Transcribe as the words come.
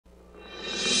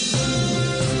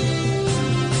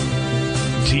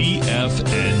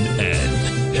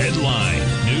TFNN. Headline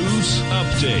News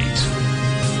Update.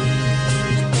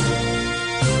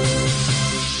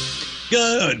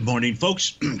 Good morning,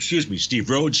 folks. Excuse me,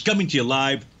 Steve Rhodes, coming to you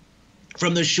live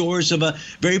from the shores of a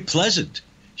very pleasant,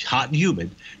 hot and humid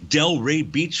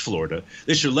Delray Beach, Florida.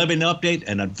 This is your 11 update,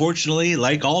 and unfortunately,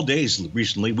 like all days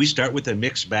recently, we start with a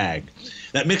mixed bag.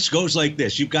 That mix goes like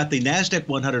this. You've got the NASDAQ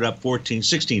 100 up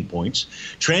 16 points.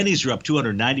 Trannies are up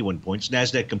 291 points.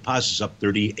 NASDAQ Composites up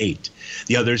 38.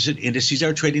 The others indices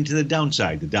are trading to the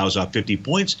downside. The Dow's off 50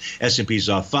 points. S&P's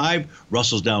off 5.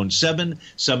 Russell's down 7.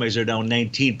 Semis are down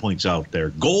 19 points out there.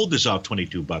 Gold is off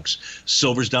 22 bucks.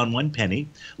 Silver's down 1 penny.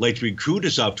 Light sweet crude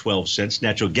is off 12 cents.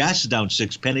 Natural gas is down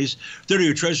 6 pennies.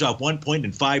 30-year Treasury off 1 point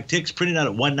and 5 ticks. Printing out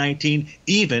at 119.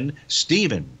 Even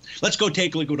Steven. Let's go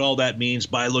take a look at what all that means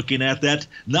by looking at that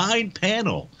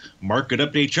 9-panel market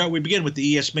update chart. We begin with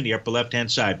the ES Mini, upper left-hand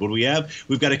side. What do we have?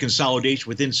 We've got a consolidation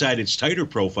with inside its tighter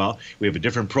profile. We have a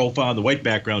different profile in the white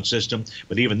background system,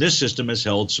 but even this system has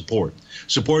held support.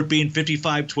 Support being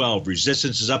 55.12.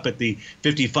 Resistance is up at the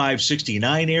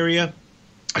 55.69 area.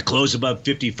 A close above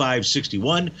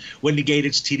 55.61 would negate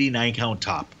its TD9 count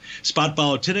top. Spot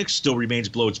volatility still remains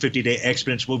below its 50-day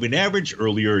exponential moving average.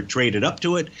 Earlier it traded up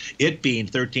to it being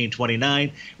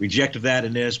 13.29. Rejected that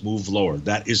and has moved lower.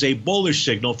 That is a bullish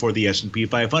signal for the S&P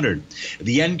 500.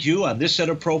 The NQ on this set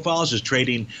of profiles is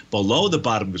trading below the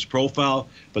bottom of its profile,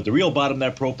 but the real bottom of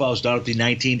that profile is down at the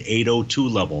 19,802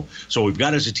 level. So we've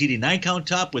got as a TD9 count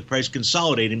top with price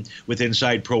consolidating with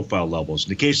inside profile levels. In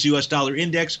the case of the U.S. dollar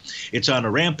index, it's on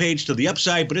a rampage to the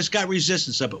upside, but it's got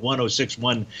resistance up at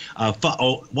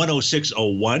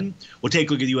 106.01. We'll take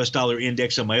a look at the U.S. dollar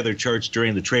index on my other charts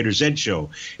during the Trader's Edge show.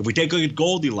 If we take a look at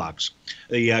Goldilocks,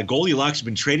 the Goldilocks has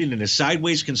been trading in a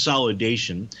sideways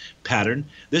consolidation pattern.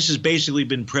 This has basically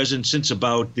been present since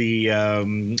about the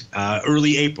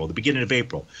early April, the beginning of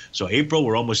April. So April,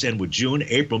 we're almost in with June.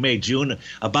 April, May, June,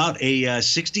 about a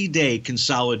 60-day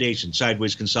consolidation,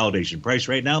 sideways consolidation. Price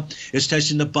right now is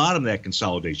testing the bottom of that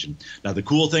consolidation. Now, the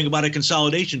cool thing about a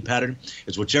consolidation pattern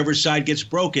is whichever side gets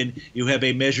broken, you have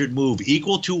a measured move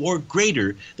equal to or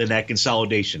greater than that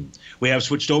consolidation. We have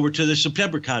switched over to the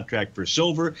September contract for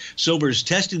silver. Silver is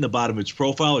testing the bottom of its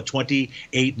profile at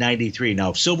 28.93.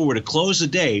 Now, if silver were to close the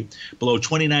day below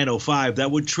 29.05, that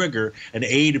would trigger an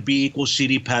A to B equals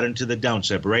CD pattern to the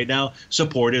downside. But right now,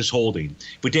 support is holding.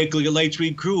 If we take a look at light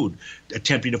sweet crude,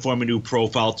 attempting to form a new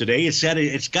profile today, it's got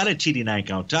a TD9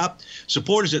 count top.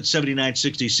 Support is at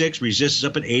 79.66. Resistance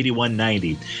up at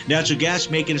 81.90. Natural gas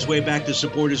making its way back to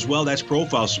support as well. That's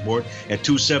profile support at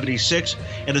 276.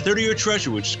 And the 30-year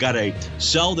Treasury, which has got a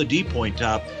sell the D point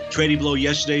top, trading below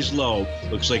yesterday's low,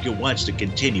 looks like it wants to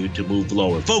continue to move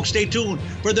lower. Folks, stay tuned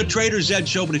for the Trader's Edge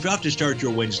show. But if you have to start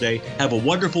your Wednesday, have a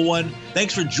wonderful one.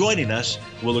 Thanks for joining us.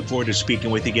 We'll look forward to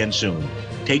speaking with you again soon.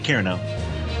 Take care now.